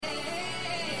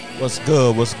What's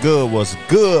good? What's good? What's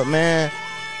good, man?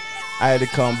 I had to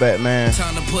come back, man,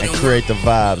 and create the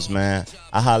vibes, man.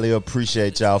 I highly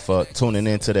appreciate y'all for tuning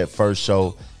into that first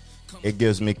show. It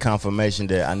gives me confirmation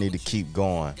that I need to keep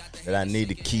going, that I need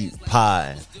to keep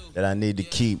pieing, that I need to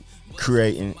keep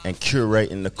creating and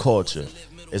curating the culture.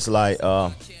 It's like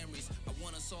I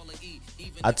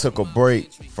took a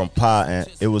break from pieing.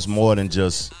 It was more than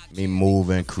just me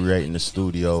moving, creating the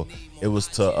studio. It was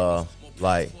to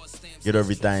get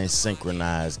everything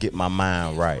synchronized, get my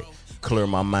mind right, clear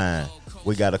my mind.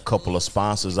 We got a couple of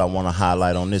sponsors I want to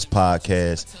highlight on this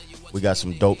podcast. We got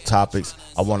some dope topics.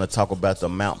 I want to talk about the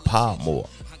Mount Podmore.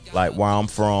 Like where I'm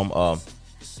from,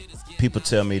 people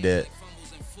tell me that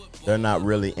they're not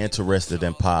really interested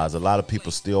in pods. A lot of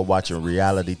people still watching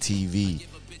reality TV.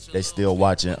 They still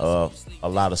watching a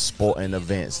lot of sporting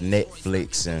events,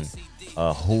 Netflix and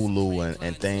Hulu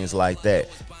and things like that.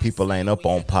 People ain't up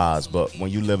on pods, but when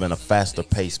you live in a faster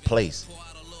paced place,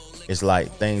 it's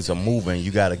like things are moving. You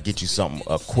got to get you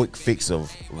a quick fix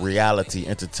of reality,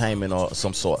 entertainment, or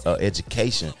some sort of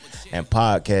education. And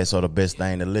podcasts are the best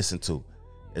thing to listen to.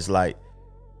 It's like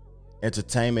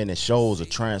entertainment and shows are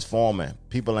transforming.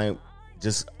 People ain't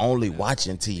just only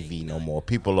watching TV no more.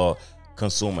 People are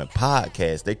consuming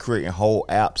podcasts. They're creating whole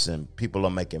apps, and people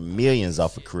are making millions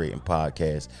off of creating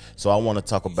podcasts. So I want to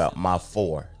talk about my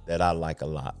four that I like a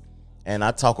lot. And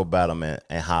I talk about them and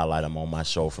highlight them on my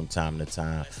show from time to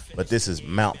time. But this is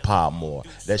Mount Podmore.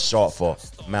 That's short for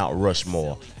Mount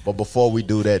Rushmore. But before we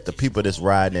do that, the people that's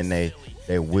riding in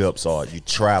they whips, or you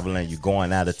traveling, you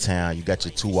going out of town, you got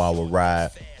your 2-hour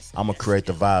ride, I'm going to create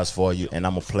the vibes for you, and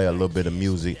I'm going to play a little bit of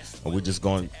music, and we're just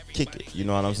going to kick it. You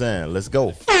know what I'm saying? Let's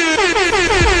go.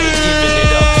 Giving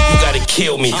it up, you gotta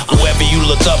kill me. Whoever you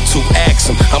look up to, ask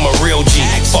him. I'm a real G.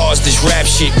 Far as this rap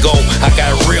shit go, I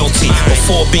got realty.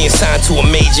 Before being signed to a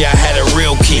major, I had a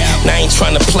real key. Now I ain't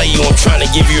trying to play you, I'm trying to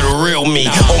give you the real me.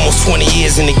 Almost 20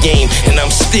 years in the game, and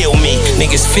I'm still me.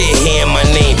 Niggas fear hearing my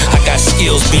name. I got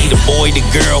skills, B. The boy, the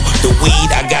girl, the weed,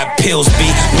 I got pills, B.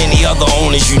 Many other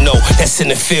owners, you know, that's in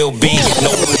the field, B.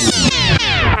 No.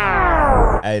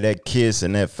 Hey, that Kiss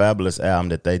and that Fabulous album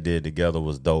that they did together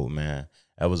was dope, man.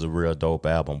 That was a real dope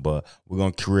album. But we're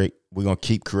gonna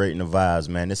keep creating the vibes,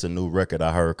 man. It's a new record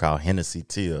I heard called Hennessy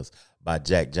Tears by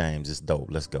Jack James. It's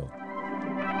dope. Let's go.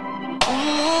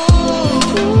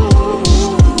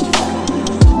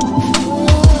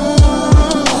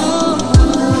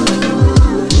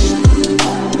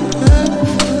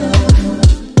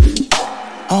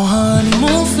 Oh,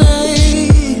 honeymoon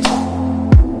phase,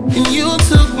 and you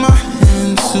took my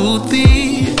hand to the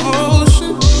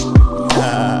ocean.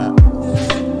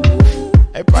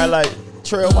 They probably like,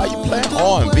 Trail, why you playing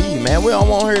R&B, man? We don't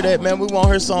want to hear that, man. We want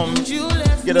to hear something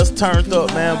get us turned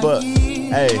up, man. But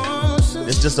hey,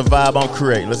 it's just a vibe I'm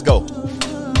creating. Let's go.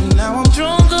 Now I'm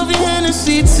drunk of your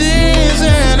Hennessy tears,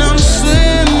 and I'm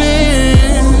swimming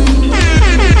in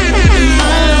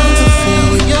my lungs to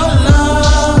feel your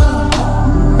love.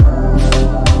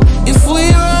 If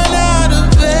we run out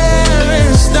of air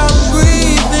and stop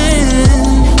breathing,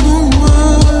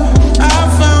 I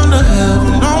found a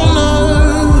heaven on earth.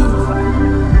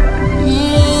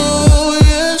 Oh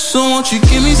yeah, so won't you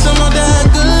give me some of that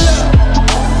good love?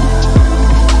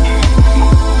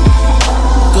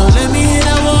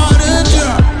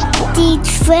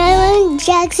 Trevor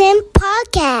Jackson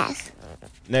Podcast.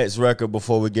 Next record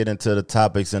before we get into the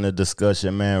topics and the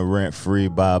discussion, man, Rent Free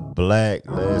by Black.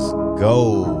 Let's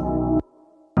go.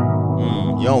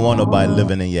 You don't want nobody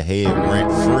living in your head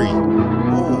rent free.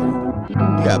 Ooh.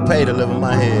 You got paid to live in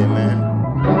my head, man.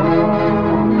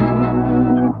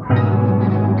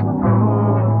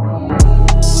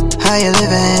 How you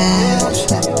living?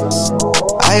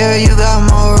 I hear you got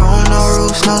more room, no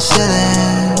roofs, no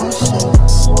ceilings.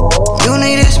 You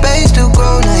needed space to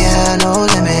grow, now you have no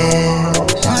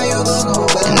limits.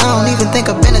 And I don't even think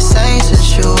I've been the same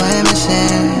since you went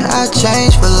missing. I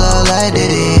changed for love like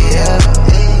Diddy, yeah.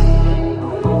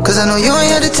 Cause I know you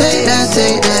ain't had to take that,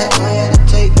 yeah.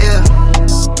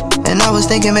 And I was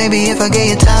thinking maybe if I gave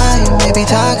you time, maybe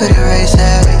time could erase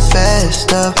that bad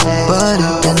stuff. But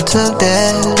it then took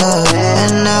that love.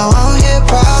 And now I'm here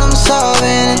problem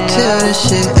solving until this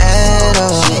shit add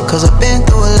up. Cause I've been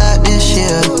through a lot this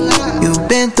year. You've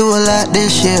been through a lot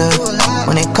this year.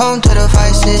 When it comes to the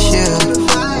fights this year,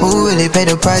 who really paid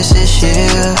the price this year?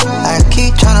 I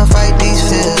keep tryna fight these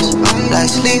fears. Like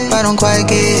sleep, I don't quite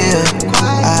get here.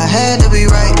 I had to be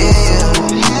right, yeah.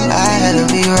 I had to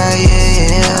be right,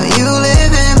 yeah. You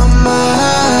live in my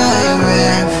mind,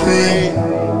 rent free.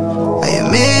 I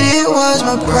admit it was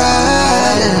my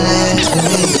pride and left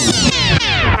me.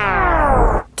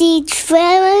 The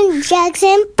Trevor Jackson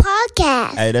Jackson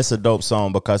Podcast. Hey, that's a dope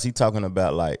song because he talking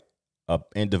about like a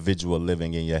individual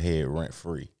living in your head rent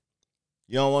free.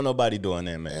 You don't want nobody doing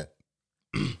that, man.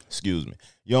 Excuse me.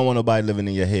 You don't want nobody living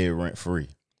in your head rent free.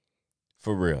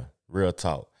 For real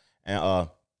talk. And I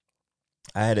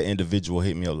had an individual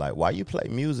hit me up like, why you play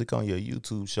music on your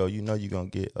YouTube show? You know you're gonna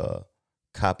get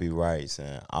copyrights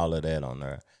and all of that on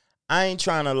there. I ain't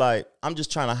trying to like, I'm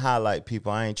just trying to highlight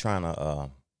people. I ain't trying to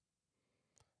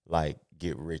like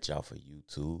get rich off of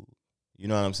YouTube. You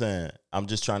know what I'm saying? I'm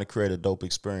just trying to create a dope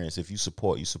experience. If you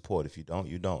support, you support. If you don't,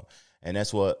 you don't. And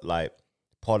that's what, like,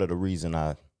 part of the reason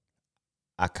I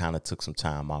kind of took some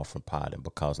time off from podding,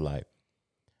 because, like,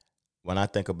 when I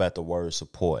think about the word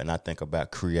support and I think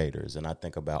about creators and I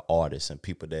think about artists and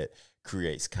people that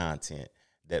creates content,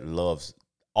 that loves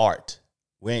art,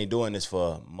 we ain't doing this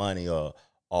for money or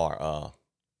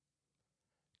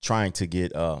trying to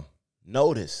get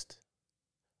noticed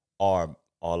or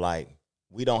like,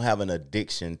 we don't have an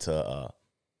addiction to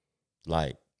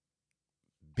like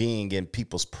being in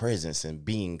people's presence and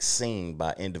being seen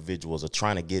by individuals or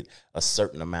trying to get a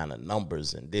certain amount of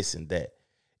numbers and this and that.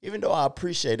 Even though I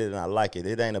appreciate it and I like it,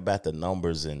 it ain't about the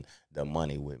numbers and the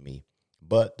money with me.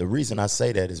 But the reason I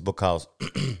say that is because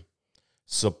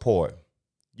support.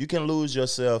 You can lose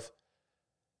yourself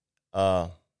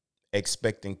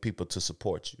expecting people to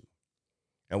support you.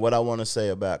 And what I want to say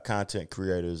about content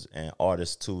creators and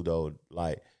artists too, though,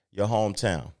 like your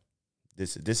hometown,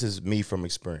 this is me from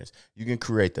experience. You can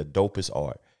create the dopest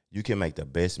art. You can make the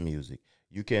best music.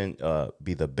 You can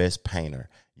be the best painter.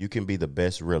 You can be the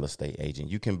best real estate agent.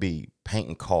 You can be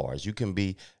painting cars. You can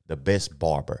be the best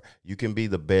barber. You can be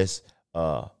the best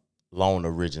loan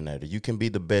originator. You can be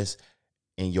the best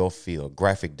in your field,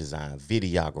 graphic design,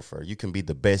 videographer. You can be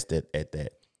the best at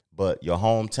that. But your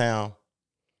hometown,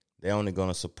 they're only going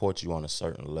to support you on a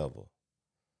certain level.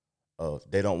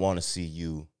 They don't want to see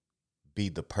you be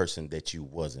the person that you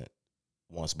wasn't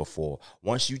once before.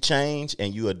 Once you change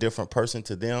and you a different person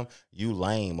to them, you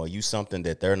lame or you something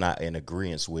that they're not in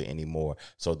agreement with anymore.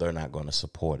 So they're not going to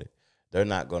support it. They're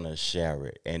not going to share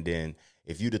it. And then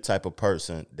if you the type of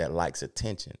person that likes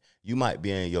attention, you might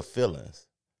be in your feelings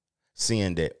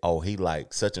seeing that, oh, he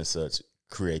like such and such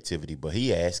creativity, but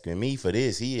he asking me for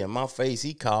this. He in my face,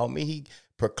 he called me, he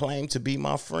proclaimed to be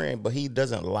my friend, but he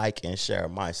doesn't like and share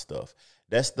my stuff.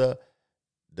 That's the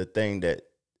thing that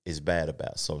is bad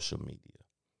about social media.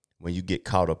 When you get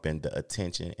caught up in the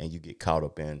attention and you get caught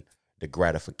up in the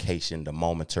gratification, the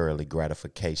momentarily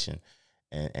gratification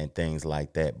and things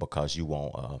like that, because you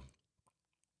want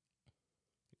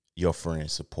your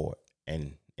friends' support.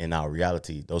 And in our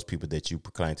reality, those people that you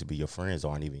proclaim to be your friends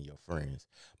aren't even your friends.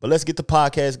 But let's get the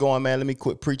podcast going, man. Let me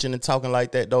quit preaching and talking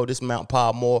like that, though. This Mount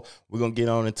Podmore, we're going to get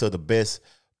on into the best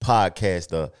podcast,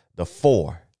 the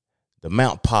four, the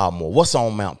Mount Podmore. What's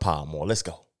on Mount Podmore? Let's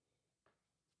go.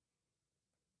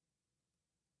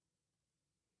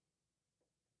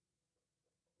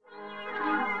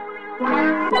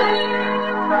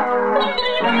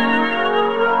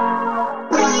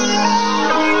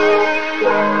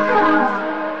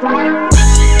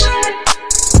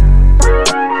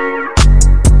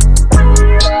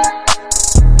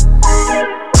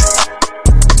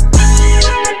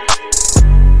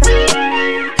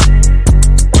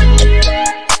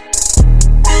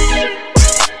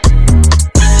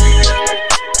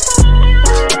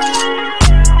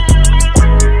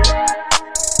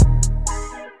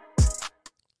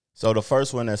 So the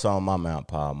first one that's on my Mount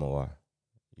Podmore,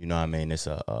 you know what I mean? It's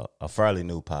a fairly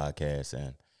new podcast,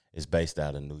 and it's based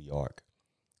out of New York.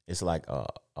 It's like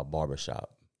a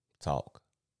barbershop talk.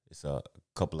 It's a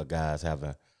couple of guys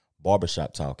having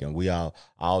barbershop talk, and we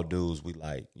all dudes, we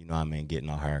like, you know what I mean, getting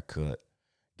our hair cut,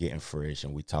 getting fresh,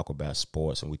 and we talk about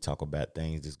sports, and we talk about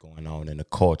things that's going on in the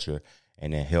culture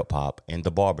and in hip-hop in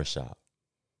the barbershop.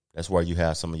 That's where you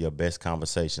have some of your best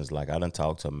conversations. Like, I done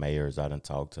talked to mayors, I done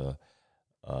talked to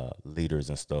leaders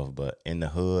and stuff, but in the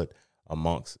hood,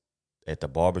 at the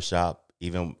barbershop,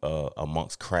 even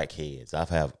amongst crackheads,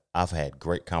 I've had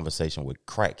great conversation with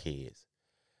crackheads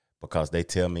because they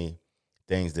tell me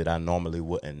things that I normally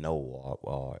wouldn't know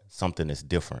or something that's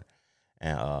different.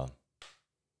 And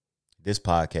this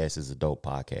podcast is a dope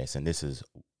podcast, and this is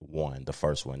the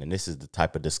first one, and this is the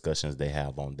type of discussions they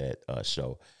have on that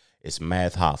show. It's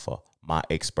Math Hoffa, my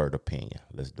expert opinion.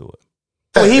 Let's do it.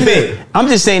 Well, he meant, I'm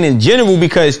just saying in general,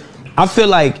 because I feel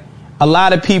like a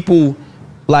lot of people,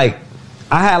 like,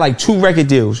 I had like 2 record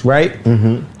deals, right?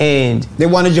 Mm-hmm. And they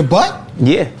wanted your butt?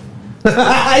 Yeah.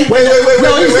 wait,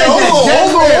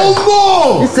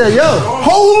 hold on. He said, yo,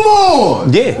 hold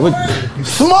on. Yeah.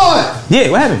 Smart. Yeah,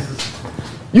 what happened?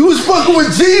 You was fucking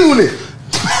with G-Unit.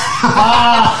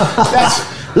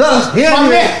 Look, he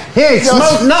ain't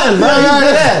smoked nothing, bro.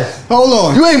 Hold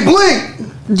on. You ain't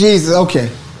blink. Jesus, okay.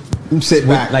 You sit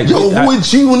back. Like, yo, who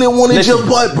with you when they wanted your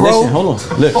butt, bro? Listen, hold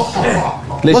on. Look.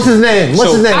 What's his name?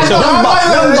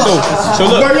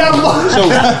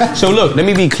 So look, let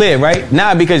me be clear, right?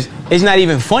 Nah, because it's not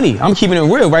even funny. I'm keeping it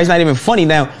real, right? It's not even funny.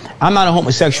 Now, I'm not a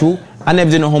homosexual. I never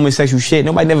did no homosexual shit.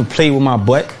 Nobody never played with my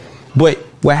butt. But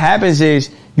what happens is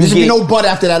there should be no butt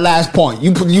after that last point.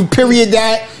 You period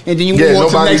that, and then you move on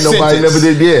to the next nobody sentence.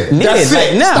 never did. Yeah, that's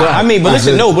it. Nah, I mean, but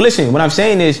listen. What I'm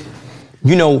saying is,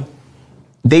 you know,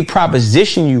 they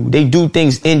proposition you. They do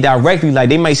things indirectly. Like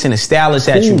they might send a stylist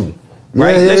at you,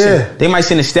 right? Listen, they might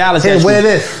send a stylist at you. Wear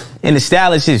this, and the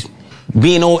stylist is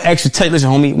being all extra tight.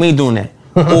 Listen, homie, we ain't doing that.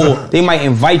 Or they might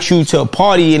invite you to a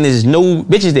party and there's no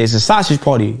bitches there. It's a sausage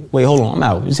party. Wait, hold on, I'm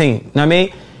out. You saying, you know what I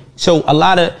mean? So a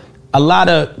lot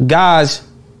of guys,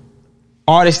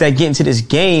 artists that get into this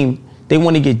game, they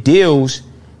want to get deals.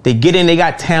 They get in, they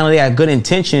got talent, they got good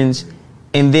intentions,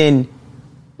 and then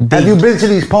have you been to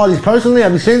these parties personally?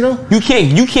 Have you seen them? You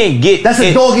can't get. That's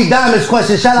a Doggy Diamonds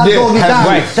question. Shout out Doggy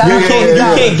Diamonds. Right. You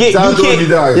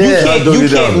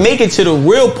can't make it to the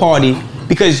real party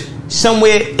because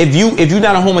somewhere if you're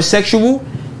not a homosexual,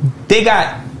 they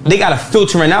got a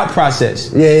filtering out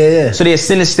process. Yeah. So they'll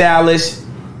send a stylist.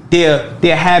 They'll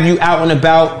have you out and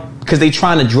about because they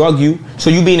trying to drug you.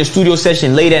 So you be in a studio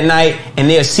session late at night and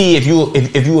they'll see if you a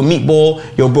meatball.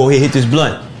 Yo, bro, here, hit this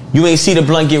blunt. You ain't see the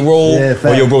blunt get rolled,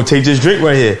 or yo, bro, take this drink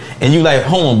right here, and you like,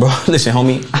 hold on, bro, listen,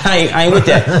 homie, I ain't with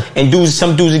that. And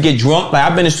some dudes that get drunk. Like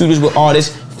I've been in studios with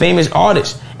artists, famous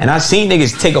artists, and I seen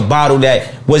niggas take a bottle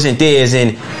that wasn't theirs,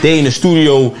 and they in the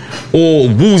studio all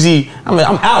woozy. I'm like,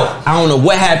 I'm out. I don't know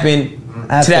what happened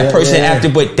to that person after,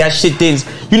 but that shit didn't.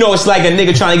 You know, it's like a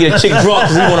nigga trying to get a chick drunk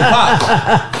because he want to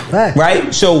pop,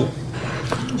 right? So,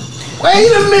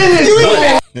 wait a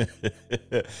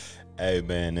minute. Hey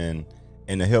man,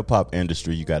 in the hip hop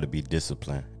industry, you got to be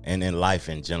disciplined, and in life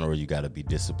in general, you got to be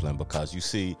disciplined because you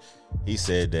see, he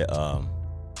said that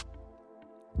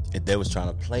if they was trying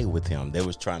to play with him, they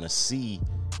was trying to see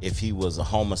if he was a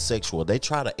homosexual. They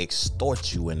try to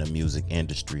extort you in the music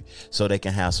industry so they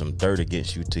can have some dirt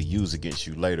against you to use against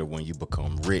you later when you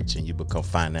become rich and you become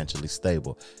financially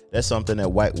stable. That's something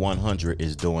that White 100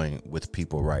 is doing with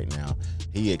people right now.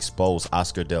 He exposed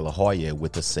Oscar De La Hoya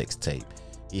with a sex tape.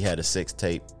 He had a sex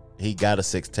tape. He got a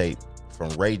sex tape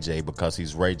from Ray J because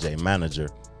he's Ray J manager,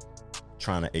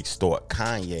 trying to extort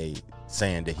Kanye,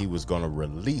 saying that he was going to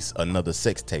release another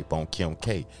sex tape on Kim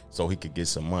K so he could get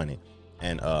some money.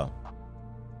 And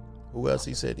who else?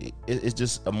 He said it's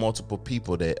just multiple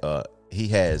people that he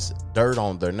has dirt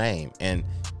on their name, and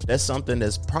that's something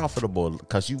that's profitable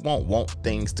because you won't want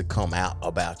things to come out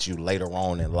about you later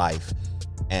on in life,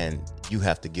 and you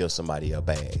have to give somebody a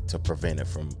bag to prevent it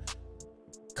from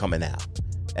coming out.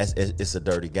 It's a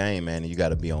dirty game, man, and you got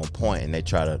to be on point, and they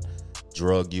try to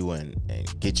drug you and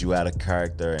get you out of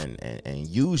character and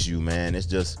use you, man.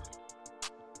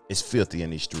 It's filthy in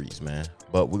these streets, man.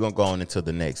 But we're going to go on into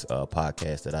the next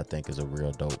podcast that I think is a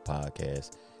real dope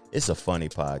podcast. It's a funny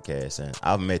podcast, and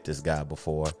I've met this guy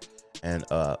before, and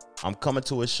I'm coming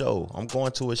to a show. I'm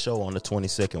going to a show on the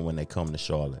 22nd when they come to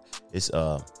Charlotte. It's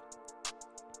a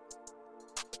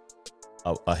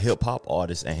hip-hop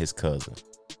artist and his cousin.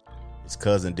 His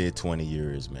cousin did 20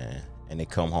 years, man. And they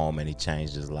come home and he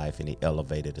changed his life and he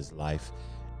elevated his life.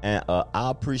 And I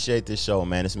appreciate this show,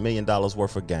 man. It's $1 million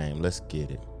worth of game. Let's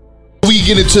get it. We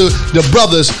get into the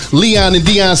brothers, Leon and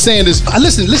Deion Sanders.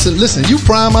 Listen. You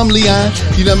Prime, I'm Leon.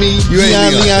 You know what I mean? You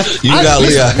ain't Leon. You got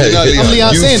Leon. I'm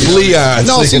Leon Sanders. Leon.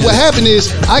 No, see what happened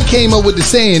is I came up with the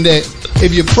saying that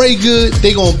if you pray good,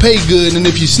 they gonna pay good, and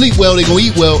if you sleep well, they gonna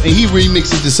eat well, and he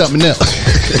remixed it to something else.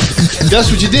 That's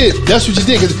what you did.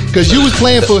 Because you was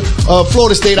playing for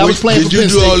Florida State. I was playing for Penn State.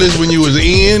 Did you do all this when you was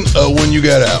in or when you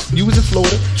got out? You was in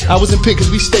Florida. I was in Pitt because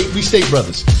we state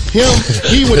brothers.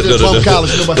 He went to bum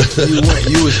college.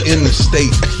 You was in the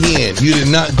state pen. You did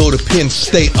not go to Penn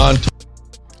State on.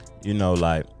 You know,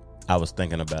 like I was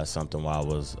thinking about something while I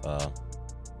was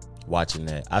watching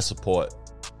that. I support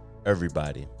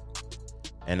everybody.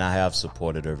 And I have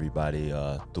supported everybody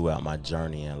throughout my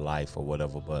journey in life or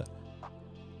whatever. But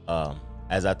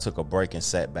as I took a break and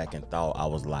sat back and thought, I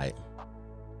was like,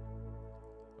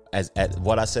 as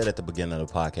what I said at the beginning of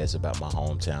the podcast about my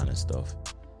hometown and stuff,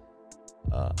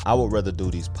 I would rather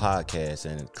do these podcasts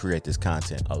and create this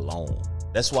content alone.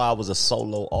 That's why I was a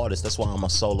solo artist. That's why I'm a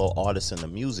solo artist in the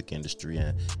music industry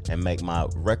and make my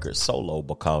record solo,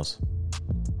 because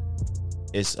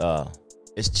it's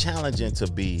challenging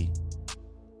to be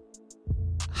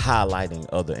highlighting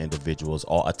other individuals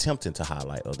or attempting to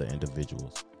highlight other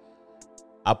individuals.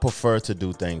 I prefer to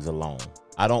do things alone.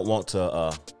 I don't want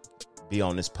to be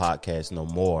on this podcast no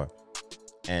more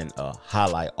and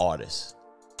highlight artists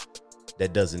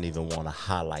that doesn't even want to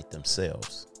highlight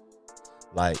themselves.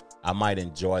 Like, I might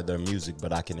enjoy their music,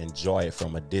 but I can enjoy it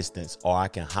from a distance, or I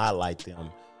can highlight them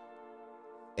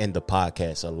in the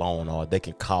podcast alone, or they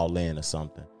can call in or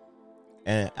something.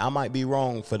 And I might be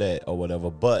wrong for that or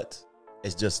whatever, but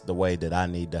it's just the way that I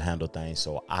need to handle things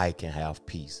so I can have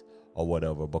peace or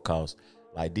whatever. Because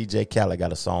like DJ Khaled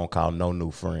got a song called No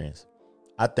New Friends.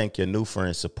 I think your new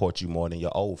friends support you more than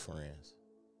your old friends.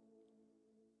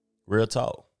 Real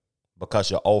talk.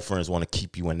 Because your old friends want to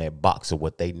keep you in that box of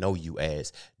what they know you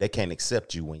as. They can't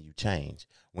accept you when you change.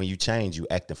 When you change, you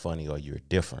acting funny or you're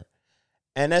different.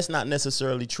 And that's not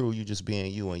necessarily true. You just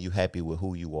being you and you happy with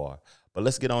who you are. But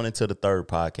let's get on into the third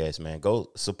podcast, man.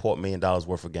 Go support $1 Million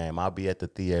Worth of Game. I'll be at the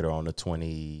theater on the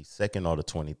 22nd or the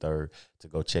 23rd to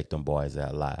go check them boys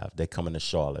out live. They coming to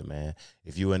Charlotte, man.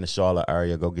 If you in the Charlotte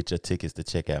area, go get your tickets to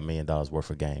check out $1 Million Worth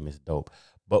of Game. It's dope.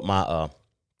 But my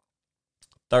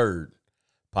third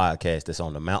podcast that's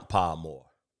on the Mount Podmore,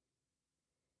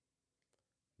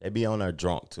 they be on there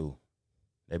drunk too.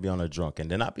 They be on there drunk.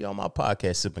 And then I be on my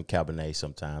podcast sipping Cabernet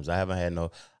sometimes. I haven't had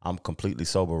I'm completely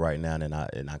sober right now, and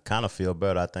I kind of feel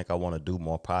better. I think I want to do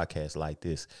more podcasts like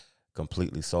this,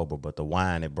 completely sober. But the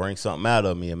wine, it brings something out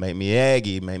of me. It make me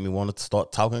aggy. It make me want to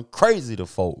start talking crazy to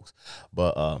folks.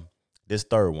 But this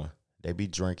third one, they be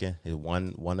drinking.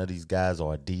 One of these guys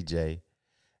are a DJ,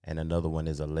 and another one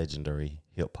is a legendary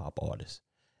hip-hop artist.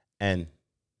 And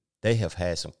they have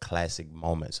had some classic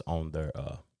moments on their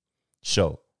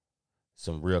show.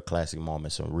 Some real classic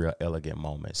moments, some real elegant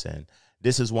moments. And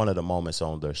this is one of the moments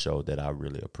on their show that I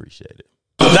really appreciated.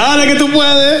 All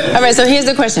right, so here's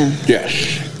the question.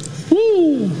 Yes.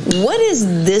 What is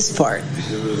this part?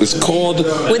 It's called...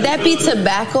 Would that be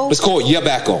tobacco? It's called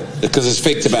Yabacco, because it's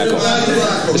fake tobacco.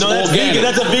 It's that's vegan.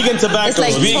 That's a vegan tobacco. It's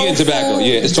like vegan tobacco.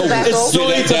 Yeah, it's tofu. It's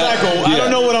soy tobacco. Yeah. I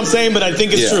don't know what I'm saying, but I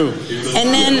think it's true.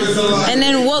 And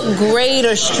then what grade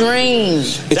or strain?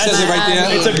 It says it right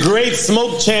there. It's a great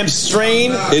Smoke Champ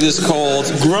strain. It is called...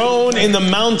 Grown in the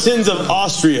mountains of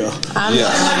Austria.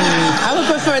 I would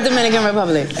prefer Dominican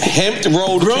Republic. Hemp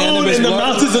rolled Grown in the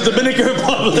mountains of Dominican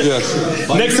Republic. Yes.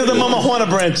 Next to the Mama Juana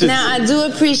branches. Now, I do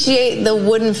appreciate the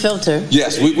wooden filter.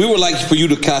 Yes, we would like for you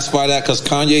to classify that, because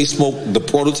Kanye smoked the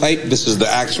prototype. This is the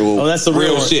actual that's the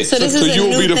real shit. So this is you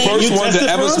will be the thing? first one to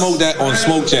ever smoke that on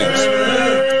Smoke Champs.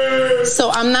 So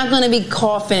I'm not going to be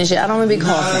coughing and shit. I don't want to be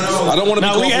coughing. I don't want to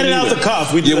be coughing. We edit out the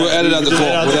cough. We'll edit out the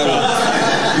cough.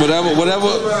 Whatever.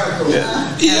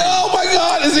 Yeah. Oh my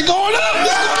God, is it going up?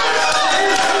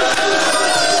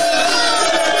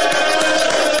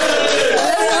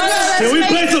 Can we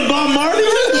play some Bob Marley?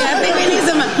 Yeah, I think we need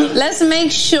some. Let's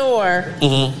make sure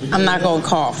I'm not going to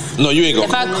cough. No, you ain't going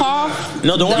to. If I cough,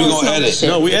 no, don't. We going to edit.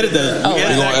 No, we edit that. Oh, we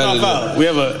edit that cough out. We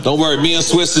have a. Don't worry, me and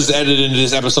Swiss is editing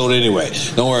this episode anyway.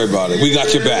 Don't worry about it. We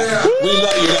got your back. We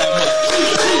love you that much.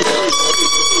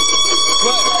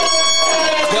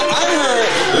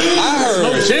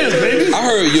 I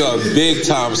heard you're a big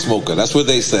time smoker. That's what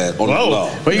they said on the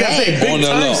low. But you gotta say big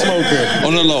time smoker.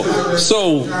 On the low.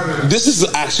 So this is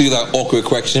actually like awkward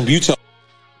question.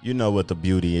 You know what the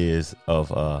beauty is of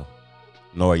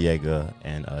Noreaga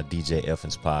and DJ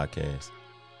Effen's podcast.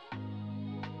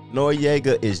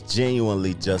 Noreaga is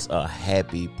genuinely just a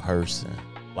happy person.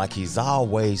 Like, he's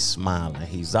always smiling.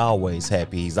 He's always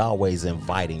happy. He's always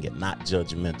inviting and not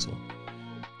judgmental.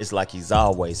 It's like he's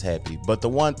always happy. But the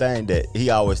one thing that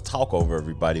he always talk over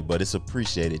everybody, but it's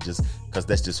appreciated just because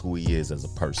that's just who he is as a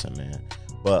person, man.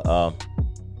 But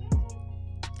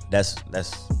that's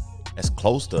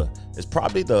close to, it's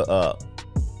probably the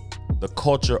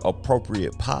culture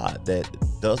appropriate pod that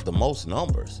does the most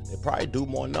numbers. It probably do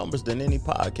more numbers than any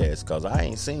podcast, because I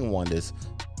ain't seen one that's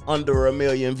under 1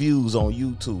 million views on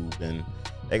YouTube, and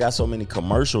they got so many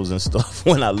commercials and stuff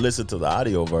when I listen to the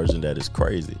audio version that is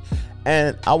crazy.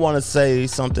 And I want to say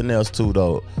something else too,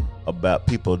 though, about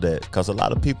people that, because a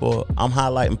lot of people, I'm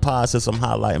highlighting pods. Since I'm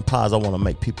highlighting pods, I want to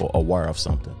make people aware of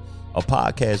something. A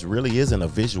podcast really isn't a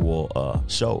visual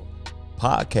show.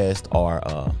 Podcasts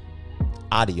are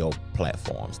audio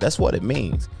platforms. That's what it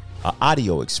means, an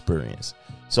audio experience.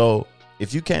 So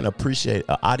if you can't appreciate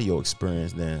an audio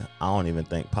experience, then I don't even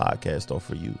think podcasts are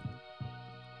for you,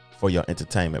 for your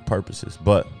entertainment purposes.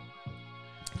 But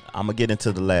I'm going to get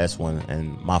into the last one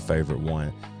and my favorite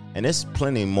one. And there's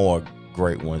plenty more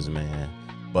great ones, man.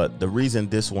 But the reason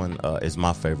this one is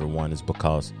my favorite one is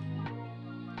because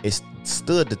it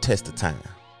stood the test of time.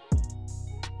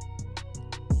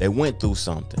 They went through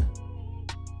something.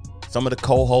 Some of the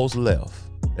co-hosts left.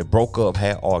 They broke up,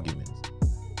 had arguments.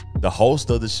 the host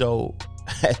of the show,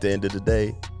 at the end of the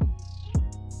day,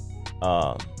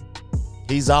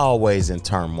 he's always in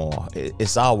turmoil.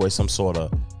 It's always some sort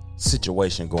of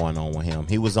situation going on with him.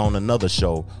 He was on another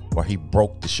show where he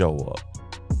broke the show up.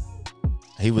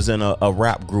 He was in a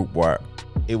rap group where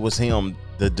it was him,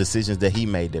 the decisions that he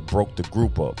made that broke the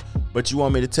group up. But you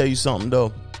want me to tell you something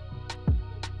though?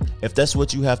 If that's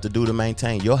what you have to do to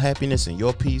maintain your happiness and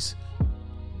your peace,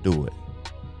 do it.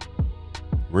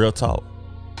 Real talk.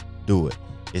 Do it.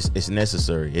 It's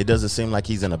necessary. It doesn't seem like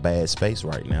he's in a bad space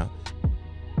right now.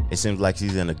 It seems like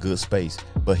he's in a good space,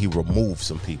 but he removed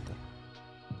some people.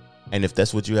 And if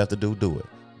that's what you have to do, do it.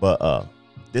 But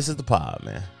this is the pod,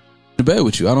 man. To bed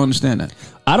with you, I don't understand that.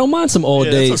 I don't mind some all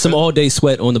day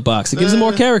sweat on the box. It gives it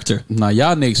more character. Nah,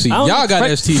 y'all niggas, see, y'all got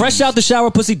STDs. Fresh out the shower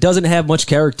pussy doesn't have much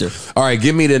character. All right,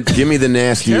 give me the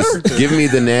nastiest. Give me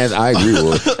the nasty. I agree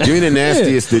with it. Give me the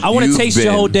nastiest that I want to taste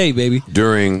your whole day, baby.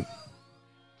 During.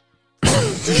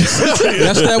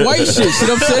 That's that white shit. See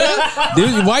what I'm saying?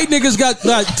 Dude, white niggas got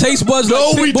taste buds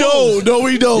like pit bulls. No,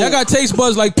 we don't. Y'all got taste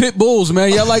buds like pit bulls,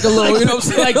 man. Y'all like a little, you know what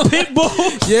I'm saying? Like pit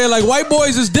bulls? Yeah, like white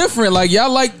boys is different. Like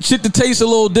y'all like shit to taste a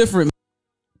little different.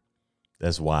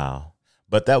 That's wild.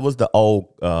 But that was the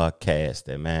old cast,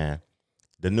 and man.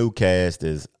 The new cast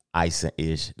is Ice and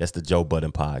Ish. That's the Joe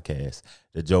Budden podcast.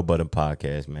 The Joe Budden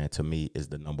podcast, man, to me is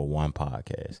the #1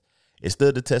 podcast. It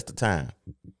stood the test of time.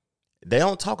 They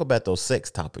don't talk about those sex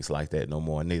topics like that no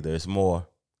more, neither. It's more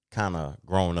kind of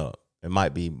grown up. It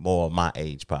might be more of my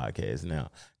age podcast now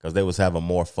because they was having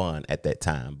more fun at that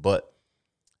time. But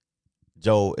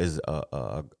Joe is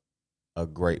a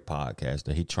great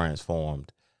podcaster. He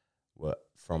transformed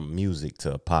from music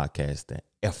to podcasting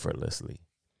effortlessly.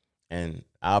 And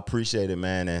I appreciate it,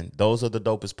 man. And those are the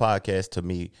dopest podcasts to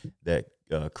me that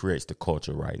creates the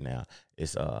culture right now.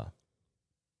 It's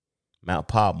Mount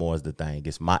Podmore is the thing.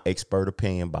 It's My Expert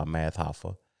Opinion by Math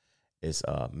Hoffa. It's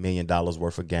 $1 Million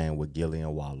Worth of Game with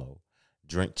Gillian Wallow.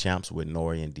 Drink Champs with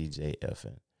Nori and DJ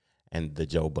Effin. And the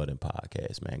Joe Budden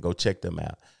podcast, man. Go check them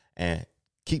out. And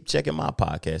keep checking my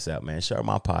podcast out, man. Share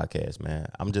my podcast, man.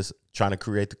 I'm just trying to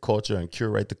create the culture and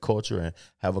curate the culture and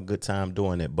have a good time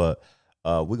doing it. But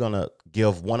we're going to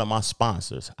give one of my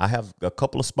sponsors. I have a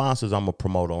couple of sponsors I'm going to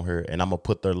promote on here, and I'm going to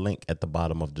put their link at the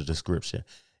bottom of the description.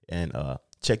 And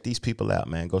check these people out,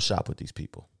 man. Go shop with these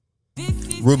people.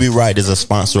 Ruby Wright is a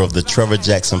sponsor of the Trevor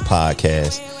Jackson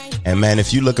podcast. And, man,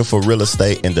 if you're looking for real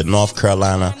estate in the North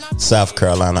Carolina, South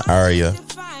Carolina area,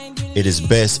 it is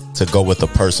best to go with a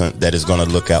person that is going to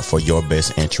look out for your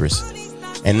best interest.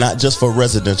 And not just for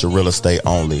residential real estate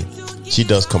only. She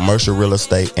does commercial real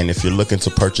estate. And if you're looking to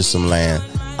purchase some land,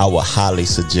 I would highly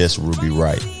suggest Ruby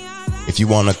Wright. If you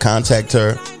want to contact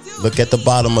her, look at the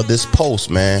bottom of this post,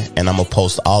 man. And I'm going to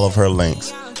post all of her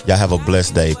links. Y'all have a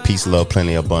blessed day. Peace, love,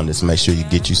 plenty of abundance. Make sure you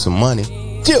get you some money.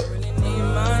 Chill.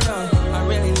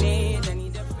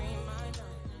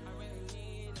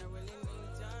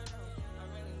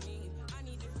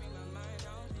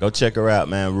 Go check her out,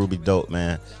 man. Ruby dope,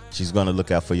 man. She's going to look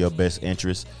out for your best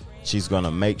interest. She's going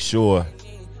to make sure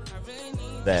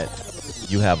that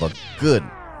you have a good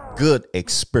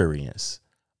experience,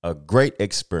 a great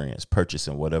experience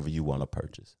purchasing whatever you want to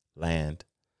purchase. Land,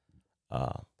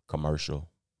 commercial,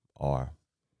 or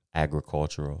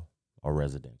agricultural, or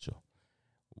residential.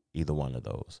 Either one of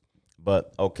those.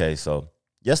 But, okay, so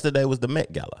yesterday was the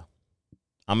Met Gala.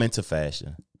 I'm into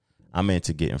fashion. I'm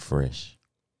into getting fresh.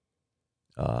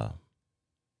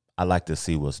 I like to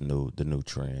see what's new, the new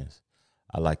trends.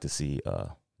 I like to see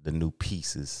the new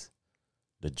pieces,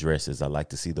 the dresses. I like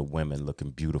to see the women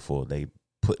looking beautiful. They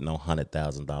putting on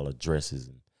 $100,000 dresses,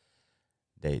 and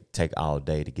they take all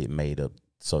day to get made up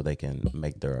so they can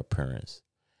make their appearance.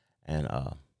 And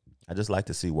I just like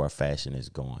to see where fashion is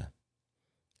going.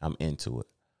 I'm into it,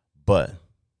 but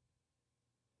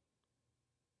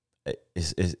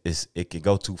it can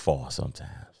go too far sometimes.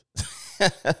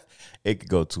 It could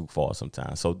go too far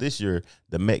sometimes. So this year,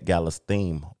 the Met Gala's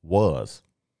theme was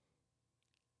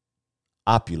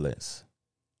opulence,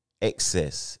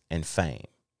 excess, and fame.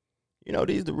 You know,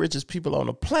 these are the richest people on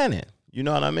the planet. You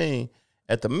know what I mean?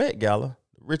 At the Met Gala,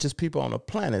 the richest people on the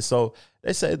planet. So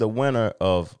they say the winner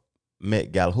of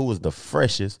Met Gala, who was the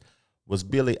freshest, was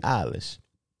Billie Eilish.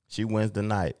 She wins the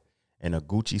night in a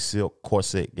Gucci silk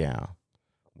corset gown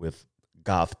with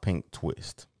goth pink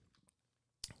twist.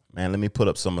 Man, let me put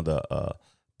up some of the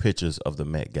pictures of the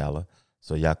Met Gala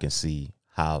so y'all can see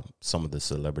how some of the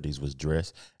celebrities was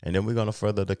dressed. And then we're going to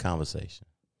further the conversation.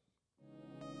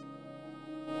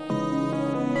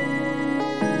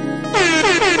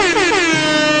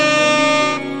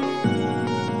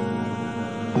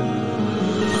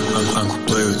 I'm gonna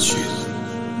play with you.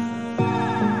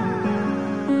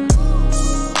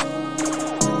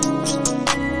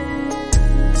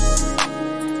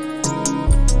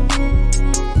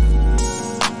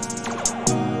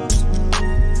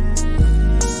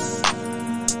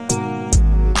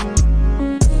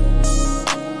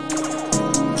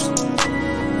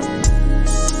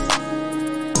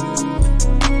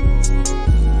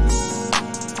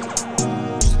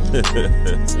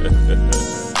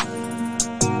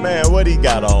 Man, what he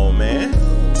got on, man?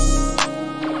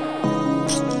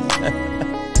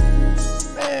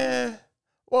 Man,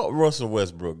 what Russell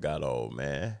Westbrook got on,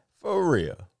 man? For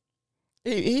real.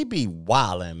 He be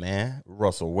wildin', man.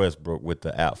 Russell Westbrook with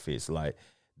the outfits. Like,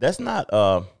 that's not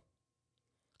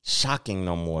shocking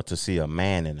no more to see a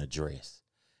man in a dress.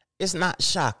 It's not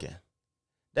shocking.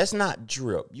 That's not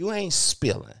drip. You ain't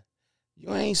spilling.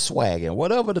 You ain't swagging.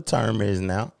 Whatever the term is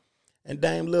now. And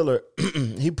Dame Lillard,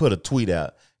 he put a tweet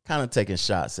out, kind of taking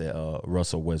shots at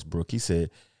Russell Westbrook. He said,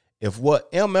 if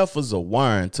what MFers are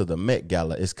wearing to the Met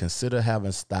Gala is considered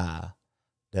having style,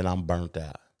 then I'm burnt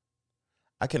out.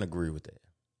 I can agree with that.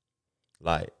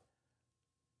 Like,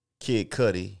 Kid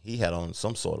Cudi, he had on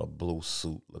some sort of blue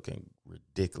suit looking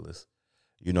ridiculous.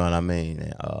 You know what I mean?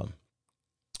 And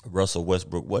Russell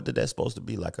Westbrook, what did that supposed to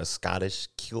be? Like a Scottish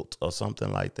kilt or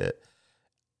something like that?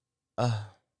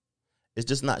 It's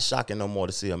just not shocking no more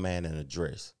to see a man in a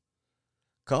dress.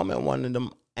 Come in one of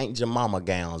them Ain't Your Mama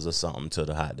gowns or something to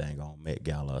the hot dang on Met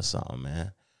Gala or something,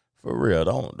 man. For real,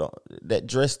 don't that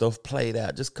dress stuff played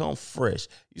out. Just come fresh.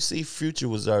 You see, Future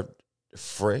was there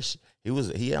fresh.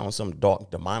 He had on some dark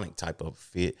demonic type of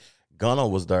fit. Gunna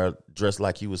was there dressed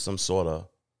like he was some sort of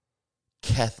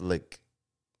Catholic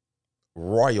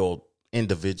royal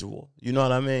individual. You know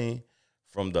what I mean?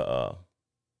 From the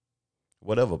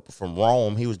from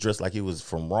Rome. He was dressed like he was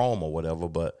from Rome or whatever,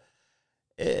 but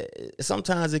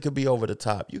sometimes it could be over the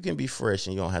top. You can be fresh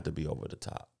and you don't have to be over the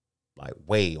top. Like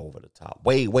way over the top.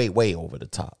 Way over the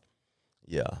top.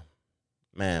 Yeah.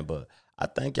 Man, but I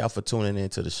thank y'all for tuning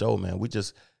into the show, man. We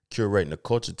just curating the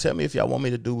culture. Tell me if y'all want me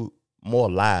to do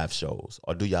more live shows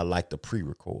or do y'all like the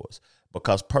pre-records?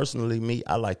 Because personally, me,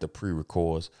 I like the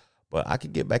pre-records, but I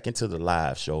could get back into the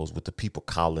live shows with the people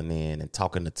calling in and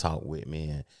talking the talk with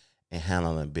me and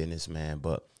handling business, man.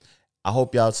 But I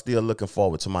hope y'all still looking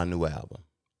forward to my new album.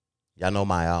 Y'all know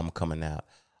my album coming out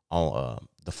on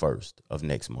the 1st of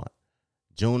next month.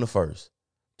 June the 1st,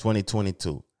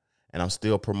 2022. And I'm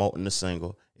still promoting the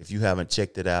single. If you haven't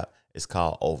checked it out, it's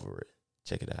called Over It.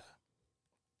 Check it out.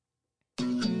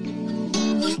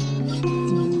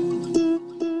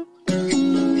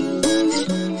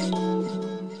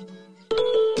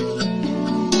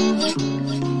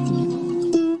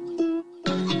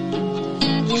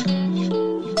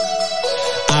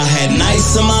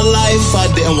 In my life, I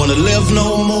didn't want to live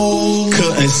no more.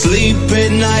 Couldn't sleep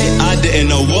at night, I didn't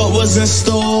know what was in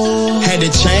store. Had to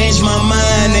change my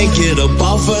mind and get up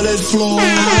off of that floor.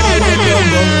 I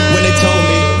remember when they told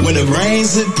me when it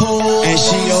rains it pours. And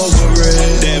she over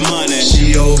it, that money.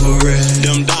 She over it,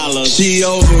 them dollars. She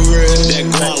over it, that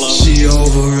guala. She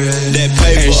over it, that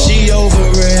paper. And she over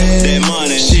it, that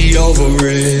money. She over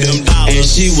it, them dollars. And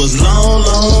she was long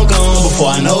gone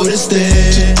before I noticed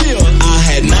it.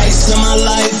 Nights in my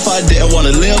life, I didn't want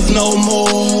to live no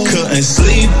more. Couldn't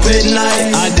sleep at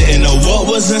night, I didn't know what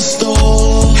was in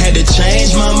store. Had to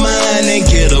change my mind and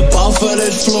get up off of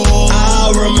that floor. I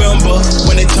remember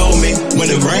when they told me when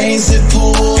it rains it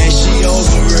pours. And she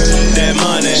over it, that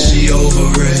money. She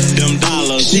over it, them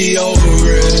dollars. She over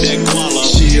it, that guala.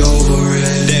 She over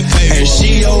it, that paper. And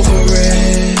she over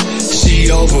it.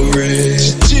 She over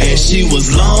it. And she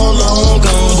was long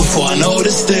gone before I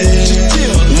noticed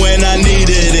it. When I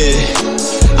needed it,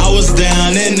 I was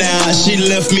down and out. She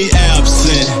left me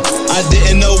absent. I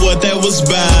didn't know what that was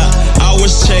about. I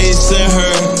was chasing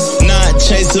her, not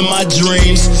chasing my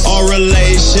dreams. Our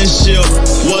relationship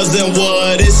wasn't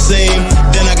what it seemed.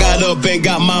 Then I got up and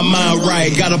got my mind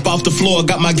right. Got up off the floor,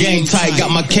 got my game tight.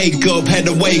 Got my cake up, had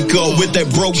to wake up. With that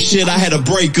broke shit, I had to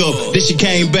break up. Then she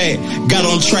came back, got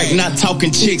on track. Not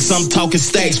talking chicks, I'm talking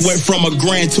stacks. Went from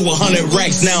 $1,000 to 100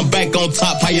 racks. Now I'm back on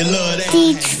top. How you love that?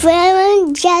 The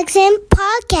Trevor Jackson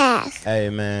Podcast. Hey,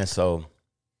 man, so,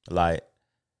 like,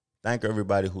 thank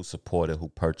everybody who supported, who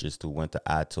purchased, who went to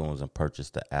iTunes and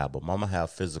purchased the album. I'm going to have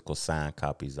physical signed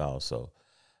copies also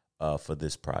for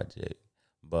this project.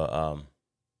 But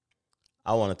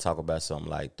I want to talk about something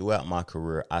like throughout my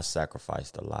career, I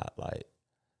sacrificed a lot, like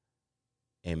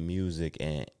in music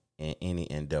and in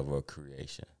any endeavor of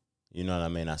creation. You know what I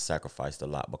mean? I sacrificed a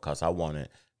lot because I wanted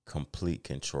complete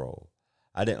control.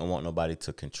 I didn't want nobody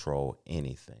to control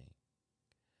anything.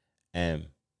 And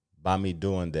by me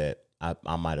doing that,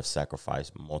 I might have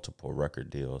sacrificed multiple record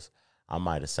deals. I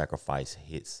might have sacrificed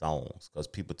hit songs because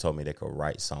people told me they could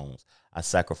write songs. I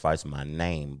sacrificed my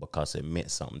name because it meant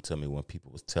something to me when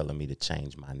people was telling me to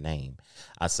change my name.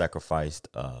 I sacrificed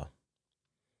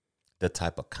the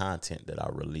type of content that I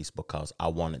released because I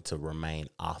wanted to remain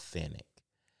authentic.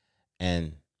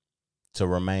 And to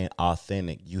remain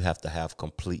authentic, you have to have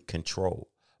complete control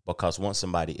Because once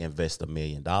somebody invests $1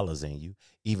 million in you,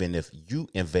 even if you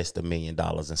invest $1 million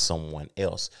in someone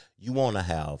else, you want to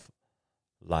have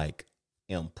like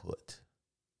input.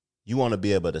 You want to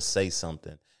be able to say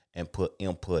something and put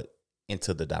input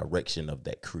into the direction of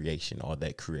that creation or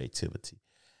that creativity.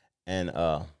 And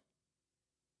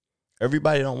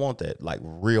everybody don't want that, like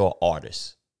real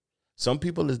artists. Some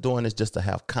people is doing this just to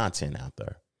have content out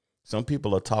there. Some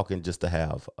people are talking just to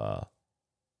have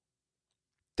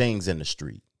things in the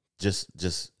street,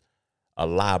 just a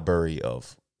library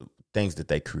of things that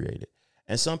they created.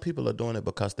 And some people are doing it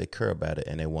because they care about it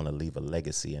and they want to leave a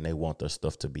legacy and they want their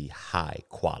stuff to be high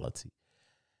quality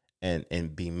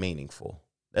and be meaningful.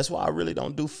 That's why I really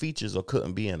don't do features or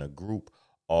couldn't be in a group,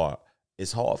 or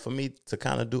it's hard for me to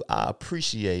kind of do. I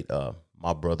appreciate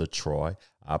my brother Troy.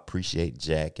 I appreciate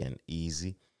Jack and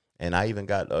Easy. And I even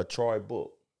got Troy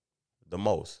book the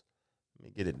most. Let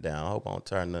me get it down. I hope I don't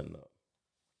turn nothing up.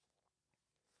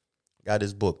 Got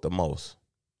his book, The Most,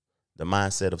 The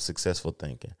Mindset of Successful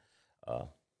Thinking.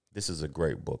 This is a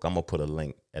great book. I'm going to put a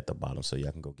link at the bottom so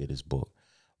y'all can go get his book.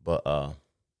 But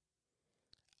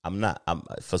I'm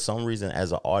for some reason,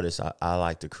 as an artist, I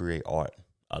like to create art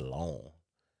alone.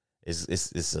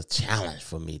 It's a challenge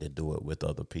for me to do it with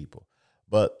other people.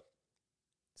 But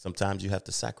sometimes you have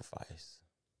to sacrifice.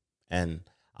 And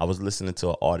I was listening to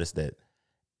an artist that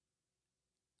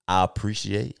I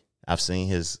appreciate. I've seen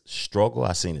his struggle.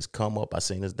 I've seen his come up. I've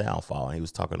seen his downfall. And he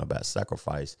was talking about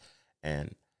sacrifice.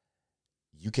 And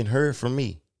you can hear it from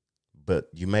me, but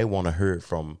you may want to hear it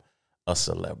from a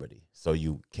celebrity so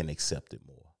you can accept it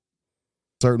more.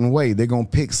 Certain way. They're going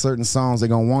to pick certain songs. They're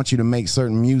going to want you to make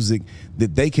certain music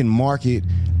that they can market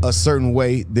a certain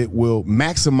way that will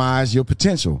maximize your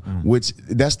potential, which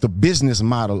that's the business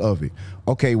model of it.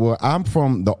 Okay, well, I'm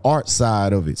from the art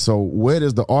side of it. So where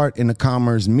does the art and the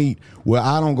commerce meet? Where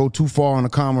I don't go too far on the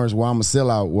commerce where I'm a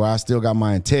sellout, where I still got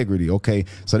my integrity. Okay,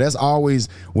 so that's always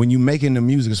when you're making the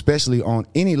music, especially on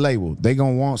any label, they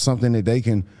going to want something that they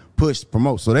can push,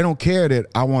 promote. So they don't care that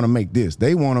I want to make this.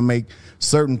 They want to make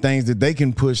certain things that they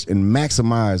can push and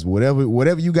maximize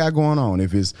whatever you got going on.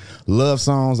 If it's love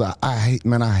songs, I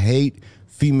hate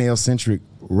female-centric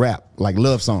rap, like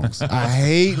love songs. I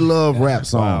hate love rap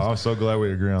songs. Wow, I'm so glad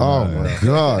we agree on that. Oh my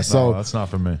God. No, So that's not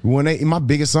for me. My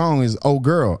biggest song is "Oh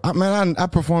Girl." I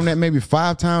performed that maybe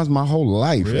 5 times my whole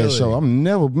life at a show.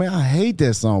 I hate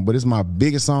that song, but it's my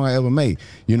biggest song I ever made.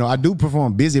 You know, I do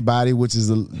perform "Busybody," which is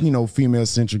a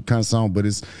female-centric kind of song, but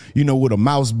it's with a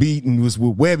mouse beat and with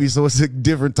Webby, so it's a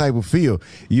different type of feel.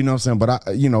 You know what I'm saying?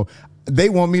 But they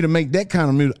want me to make that kind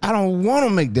of music. I don't want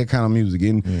to make that kind of music.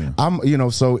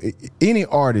 And so any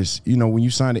artist, when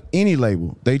you sign to any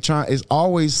label, it's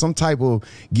always some type of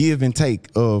give and take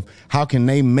of how can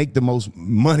they make the most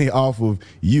money off of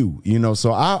you.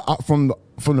 So I from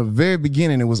the very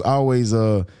beginning, it was always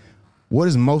what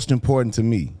is most important to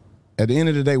me. At the end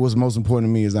of the day, what's most important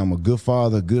to me is I'm a good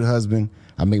father, good husband.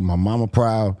 I make my mama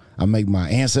proud. I make my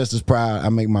ancestors proud. I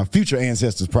make my future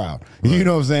ancestors proud. Right. You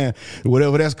know what I'm saying?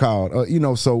 Whatever that's called.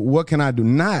 So what can I do?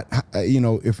 Not,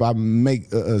 if I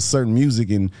make a certain music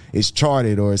and it's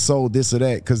charted or it's sold this or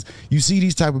that. Because you see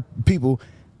these type of people,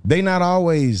 they not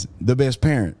always the best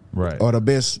parent, right, or the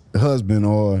best husband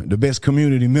or the best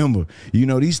community member.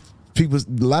 These people,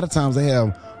 a lot of times they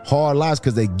have hard lives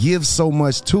because they give so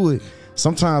much to it.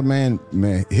 Sometimes,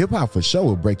 man, hip-hop for sure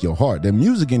will break your heart. The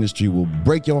music industry will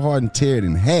break your heart and tear it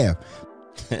in half.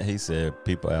 He said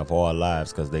people have hard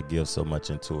lives because they give so much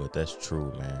into it. That's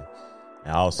true, man.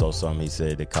 And also something he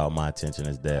said that caught my attention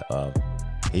is that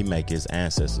he make his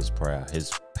ancestors proud,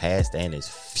 his past and his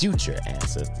future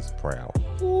ancestors proud.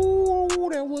 Ooh,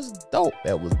 that was dope.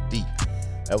 That was deep.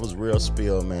 That was real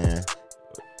spill, man.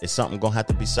 It's something gonna have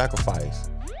to be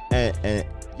sacrificed. And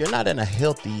you're not in a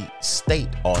healthy state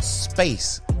or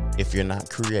space if you're not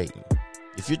creating.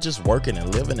 If you're just working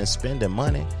and living and spending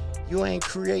money, you ain't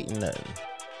creating nothing.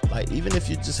 Like, even if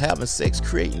you're just having sex,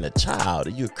 creating a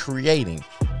child, you're creating.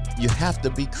 You have to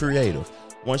be creative.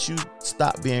 Once you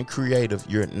stop being creative,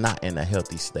 you're not in a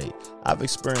healthy state. I've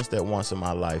experienced that once in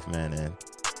my life, man, and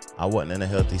I wasn't in a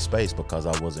healthy space because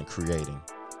I wasn't creating.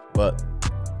 But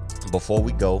before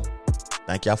we go,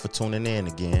 thank y'all for tuning in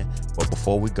again. But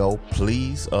before we go,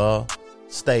 please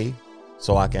stay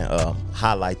so I can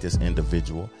highlight this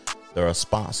individual. They're a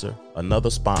sponsor, another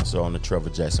sponsor on the Trevor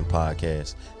Jackson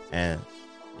podcast. And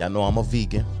y'all know I'm a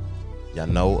vegan. Y'all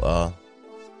know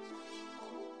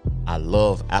I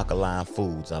love alkaline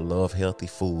foods. I love healthy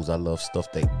foods. I love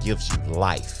stuff that gives you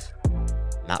life,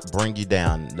 not bring you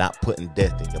down, not putting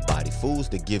death in your body. Foods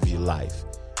that give you life.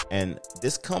 And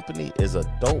this company is a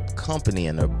dope company,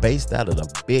 and they're based out of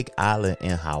the Big Island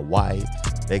in Hawaii.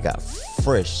 They got the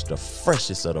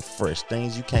freshest of the fresh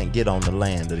things you can't get on the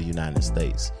land of the United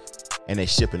States. And they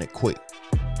shipping it quick.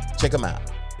 Check them out.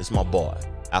 It's my boy,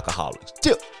 Alcoholics.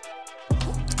 Tip.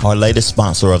 Our latest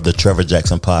sponsor of the Trevor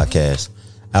Jackson podcast,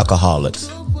 Alcoholics,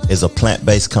 is a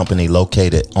plant-based company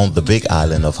located on the Big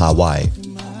Island of Hawaii.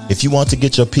 If you want to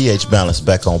get your pH balance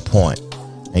back on point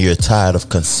and you're tired of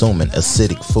consuming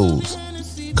acidic foods,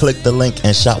 click the link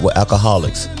and shop with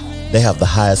Alcoholics. They have the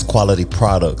highest quality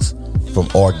products from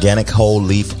organic whole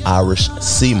leaf Irish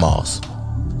sea moss,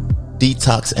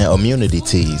 detox and immunity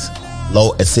teas,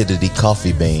 low acidity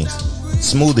coffee beans,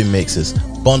 smoothie mixes,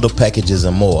 bundle packages,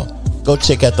 and more. Go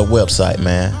check out the website,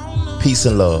 man. Peace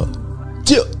and love.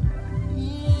 Tip.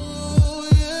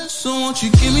 So won't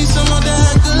you give me some of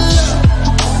that good love?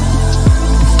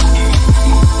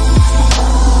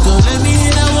 Go let me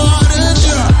hit that water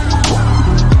drop.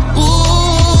 Ooh,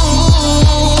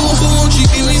 so won't you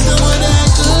give me some of that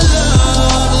good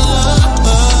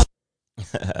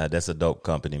love? That's a dope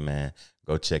company, man.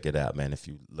 Go check it out, man. If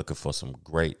you're looking for some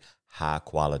great high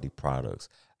quality products,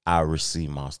 Irish sea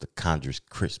moss, the Condress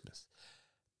Christmas.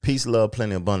 Peace, love,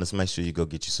 plenty of abundance. Make sure you go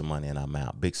get you some money and I'm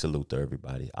out. Big salute to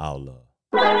everybody. All love.